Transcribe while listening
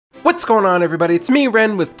What's going on, everybody? It's me,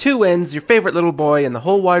 Ren, with two N's, your favorite little boy in the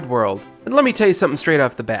whole wide world. And let me tell you something straight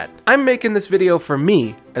off the bat. I'm making this video for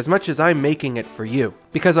me as much as I'm making it for you.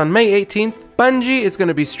 Because on May 18th, Bungie is going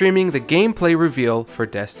to be streaming the gameplay reveal for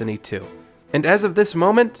Destiny 2. And as of this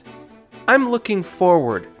moment, I'm looking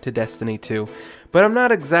forward to Destiny 2, but I'm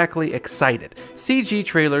not exactly excited. CG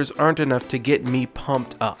trailers aren't enough to get me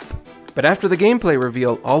pumped up. But after the gameplay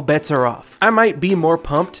reveal, all bets are off. I might be more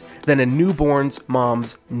pumped than a newborn's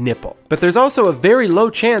mom's nipple. But there's also a very low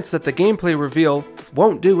chance that the gameplay reveal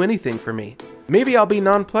won't do anything for me. Maybe I'll be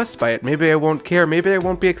nonplussed by it, maybe I won't care, maybe I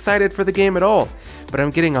won't be excited for the game at all. But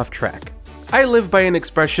I'm getting off track. I live by an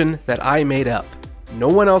expression that I made up. No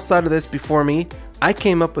one else thought of this before me. I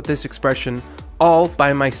came up with this expression all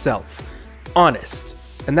by myself. Honest.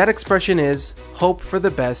 And that expression is, hope for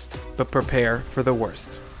the best, but prepare for the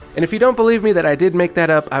worst. And if you don't believe me that I did make that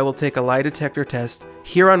up, I will take a lie detector test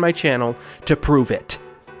here on my channel to prove it.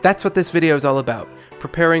 That's what this video is all about,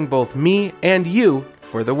 preparing both me and you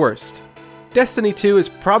for the worst. Destiny 2 is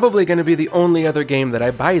probably going to be the only other game that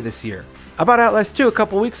I buy this year. I bought Outlast 2 a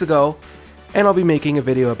couple weeks ago, and I'll be making a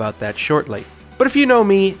video about that shortly. But if you know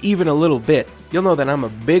me even a little bit, you'll know that I'm a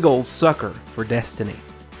big ol' sucker for Destiny.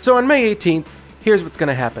 So on May 18th, here's what's going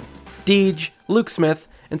to happen. Deej, Luke Smith,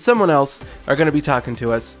 and someone else are going to be talking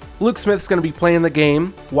to us. Luke Smith's going to be playing the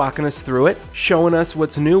game, walking us through it, showing us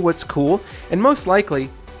what's new, what's cool, and most likely,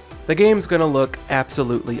 the game's going to look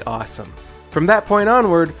absolutely awesome. From that point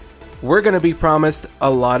onward, we're going to be promised a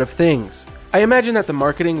lot of things. I imagine that the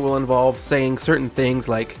marketing will involve saying certain things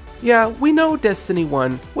like, yeah, we know Destiny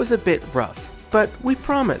 1 was a bit rough, but we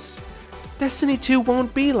promise, Destiny 2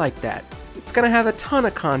 won't be like that. It's going to have a ton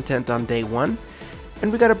of content on day one.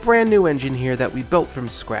 And we got a brand new engine here that we built from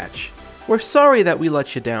scratch. We're sorry that we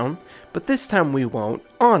let you down, but this time we won't.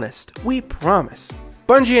 Honest, we promise.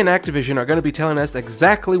 Bungie and Activision are going to be telling us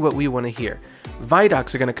exactly what we want to hear.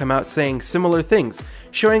 Vidocs are going to come out saying similar things,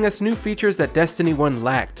 showing us new features that Destiny 1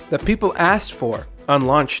 lacked, that people asked for on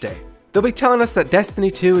launch day. They'll be telling us that Destiny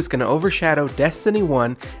 2 is going to overshadow Destiny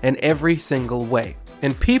 1 in every single way.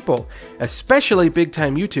 And people, especially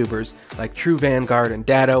big-time YouTubers like True Vanguard and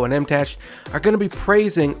Dado and MTash, are going to be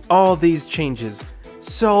praising all these changes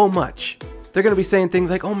so much. They're going to be saying things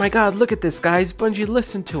like, oh my god, look at this guys, Bungie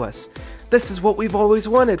listened to us. This is what we've always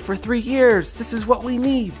wanted for 3 years. This is what we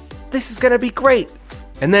need. This is going to be great.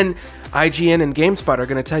 And then IGN and GameSpot are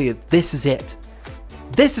going to tell you, this is it.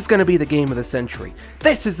 This is going to be the game of the century.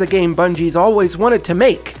 This is the game Bungie's always wanted to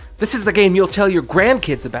make. This is the game you'll tell your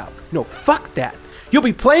grandkids about. No, fuck that. You'll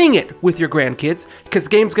be playing it with your grandkids, because the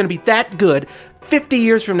game's gonna be that good, 50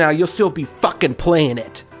 years from now, you'll still be fucking playing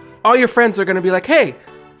it. All your friends are gonna be like, hey,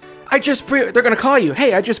 they're gonna call you,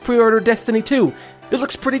 hey, I just pre-ordered Destiny 2. It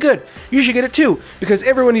looks pretty good. You should get it too, because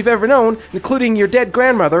everyone you've ever known, including your dead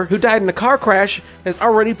grandmother who died in a car crash, has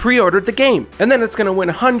already pre-ordered the game. And then it's gonna win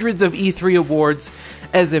hundreds of E3 awards,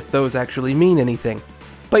 as if those actually mean anything.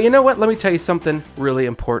 But you know what? Let me tell you something really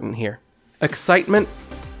important here. Excitement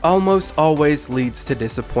almost always leads to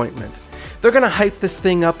disappointment. They're gonna hype this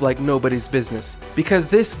thing up like nobody's business, because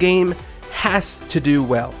this game has to do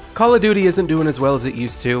well. Call of Duty isn't doing as well as it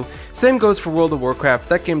used to. Same goes for World of Warcraft.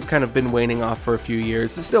 That game's kind of been waning off for a few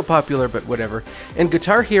years. It's still popular, but whatever. And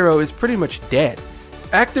Guitar Hero is pretty much dead.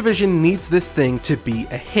 Activision needs this thing to be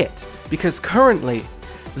a hit, because currently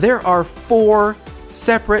there are 4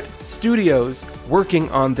 separate studios working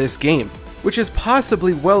on this game, which is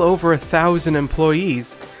possibly well over 1,000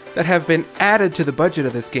 employees that have been added to the budget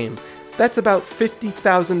of this game. That's about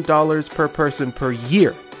 $50,000 per person per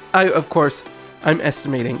year. Of course, I'm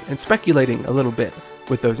estimating and speculating a little bit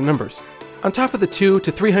with those numbers. On top of the $200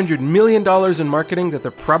 to $300 million in marketing that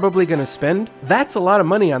they're probably going to spend, that's a lot of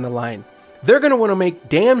money on the line. They're going to want to make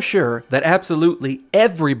damn sure that absolutely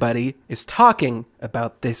everybody is talking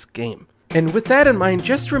about this game. And with that in mind,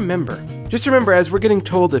 just remember as we're getting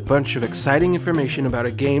told a bunch of exciting information about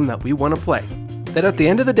a game that we want to play, that at the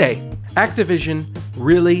end of the day, Activision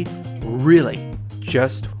really, really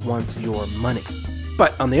just wants your money.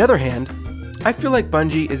 But on the other hand, I feel like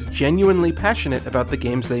Bungie is genuinely passionate about the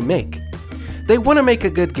games they make. They want to make a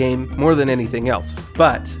good game more than anything else,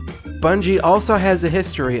 but Bungie also has a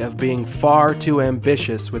history of being far too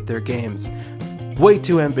ambitious with their games. Way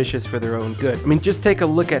too ambitious for their own good. I mean, just take a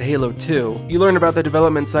look at Halo 2. You learn about the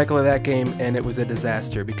development cycle of that game, and it was a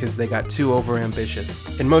disaster because they got too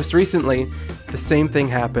overambitious. And most recently, the same thing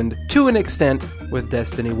happened, to an extent, with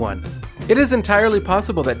Destiny 1. It is entirely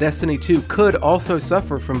possible that Destiny 2 could also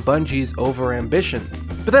suffer from Bungie's overambition.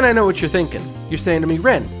 But then I know what you're thinking. You're saying to me,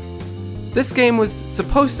 Ren, this game was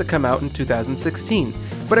supposed to come out in 2016,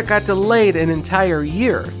 but it got delayed an entire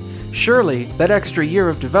year. Surely, that extra year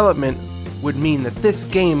of development would mean that this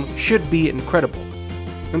game should be incredible.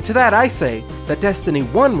 And to that I say that Destiny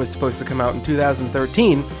 1 was supposed to come out in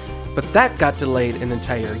 2013, but that got delayed an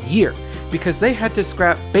entire year, because they had to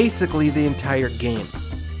scrap basically the entire game.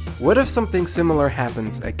 What if something similar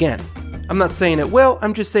happens again? I'm not saying it will,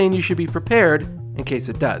 I'm just saying you should be prepared in case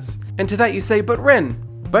it does. And to that you say, but Ren,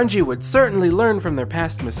 Bungie would certainly learn from their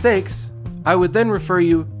past mistakes. I would then refer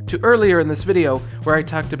you to earlier in this video where I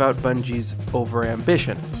talked about Bungie's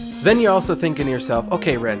overambition. Then you're also thinking to yourself,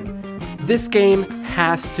 okay Ren, this game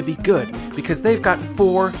has to be good because they've got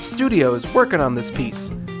 4 studios working on this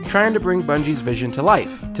piece, trying to bring Bungie's vision to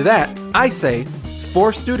life. To that, I say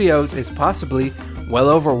 4 studios is possibly well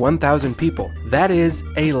over 1,000 people. That is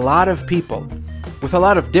a lot of people with a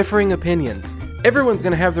lot of differing opinions. Everyone's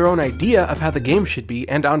going to have their own idea of how the game should be,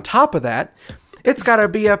 and on top of that, it's gotta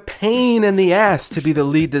be a pain in the ass to be the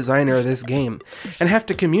lead designer of this game and have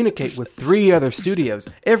to communicate with 3 other studios.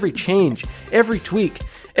 Every change, every tweak,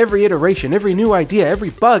 every iteration, every new idea, every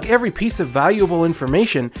bug, every piece of valuable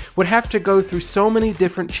information would have to go through so many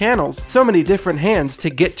different channels, so many different hands to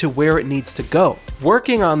get to where it needs to go.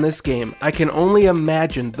 Working on this game, I can only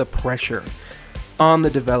imagine the pressure on the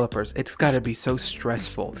developers. It's gotta be so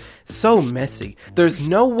stressful, so messy. There's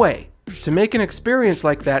no way to make an experience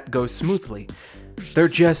like that go smoothly. There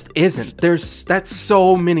just isn't. That's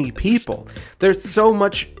so many people. There's so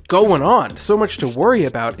much going on, so much to worry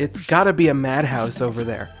about. It's gotta be a madhouse over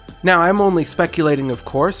there. Now, I'm only speculating, of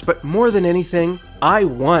course, but more than anything, I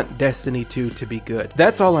want Destiny 2 to be good.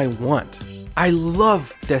 That's all I want. I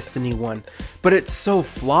love Destiny 1, but it's so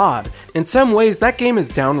flawed. In some ways, that game is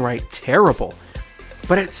downright terrible.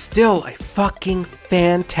 But it's still a fucking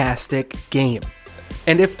fantastic game.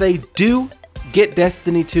 And if they do get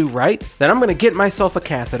Destiny 2 right, then I'm gonna get myself a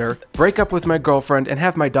catheter, break up with my girlfriend, and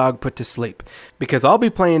have my dog put to sleep. Because I'll be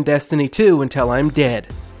playing Destiny 2 until I'm dead.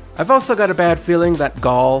 I've also got a bad feeling that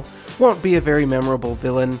Gaul won't be a very memorable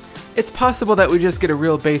villain. It's possible that we just get a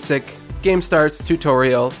real basic, game starts,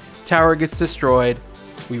 tutorial, tower gets destroyed,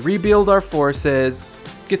 we rebuild our forces,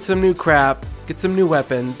 get some new crap, get some new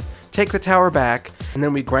weapons, take the tower back, and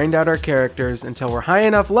then we grind out our characters until we're high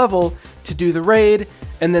enough level to do the raid,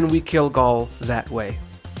 and then we kill Gaul that way.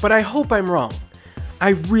 But I hope I'm wrong. I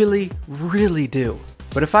really, really do.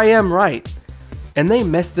 But if I am right, and they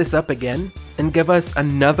mess this up again, and give us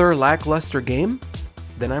another lackluster game,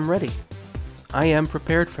 then I'm ready. I am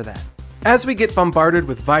prepared for that. As we get bombarded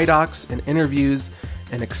with Vidocs and interviews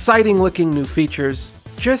and exciting looking new features,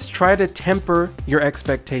 just try to temper your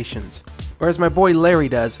expectations. Or as my boy Larry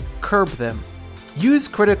does, curb them. Use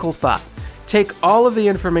critical thought. Take all of the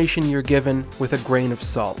information you're given with a grain of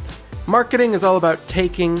salt. Marketing is all about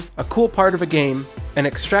taking a cool part of a game and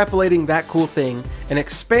extrapolating that cool thing and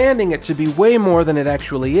expanding it to be way more than it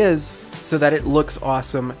actually is so that it looks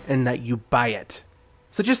awesome and that you buy it.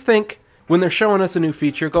 So just think, when they're showing us a new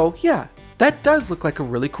feature, go, yeah, that does look like a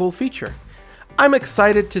really cool feature. I'm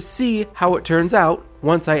excited to see how it turns out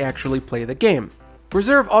once I actually play the game.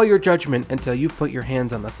 Reserve all your judgment until you've put your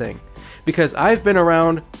hands on the thing, because I've been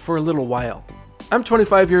around for a little while. I'm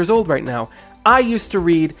 25 years old right now. I used to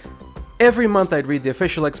read, every month I'd read the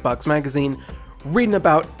official Xbox magazine, reading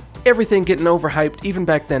about everything getting overhyped. Even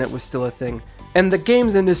back then it was still a thing. And the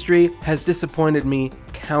games industry has disappointed me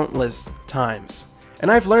countless times. And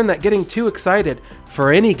I've learned that getting too excited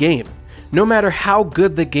for any game, no matter how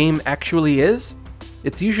good the game actually is,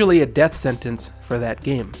 it's usually a death sentence for that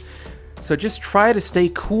game. So just try to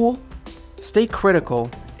stay cool, stay critical,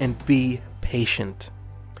 and be patient.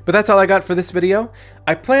 But that's all I got for this video.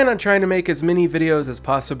 I plan on trying to make as many videos as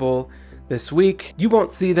possible this week. You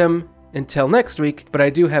won't see them until next week, but I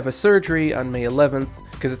do have a surgery on May 11th,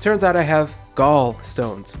 because it turns out I have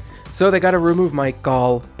gallstones. So they gotta remove my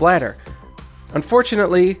gall bladder.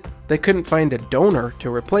 Unfortunately, they couldn't find a donor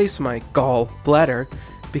to replace my gall bladder,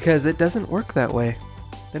 because it doesn't work that way.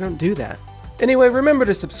 They don't do that. Anyway, remember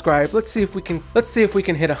to subscribe. Let's see if we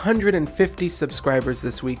can hit 150 subscribers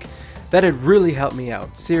this week. That'd really help me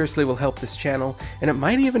out. Seriously, will help this channel, and it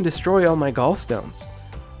might even destroy all my gallstones.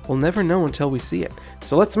 We'll never know until we see it.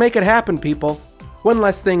 So let's make it happen, people. One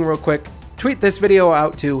last thing real quick. Tweet this video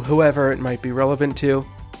out to whoever it might be relevant to.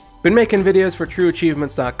 Been making videos for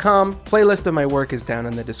TrueAchievements.com. Playlist of my work is down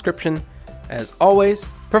in the description. As always,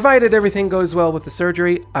 provided everything goes well with the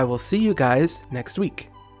surgery, I will see you guys next week.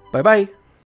 Bye bye.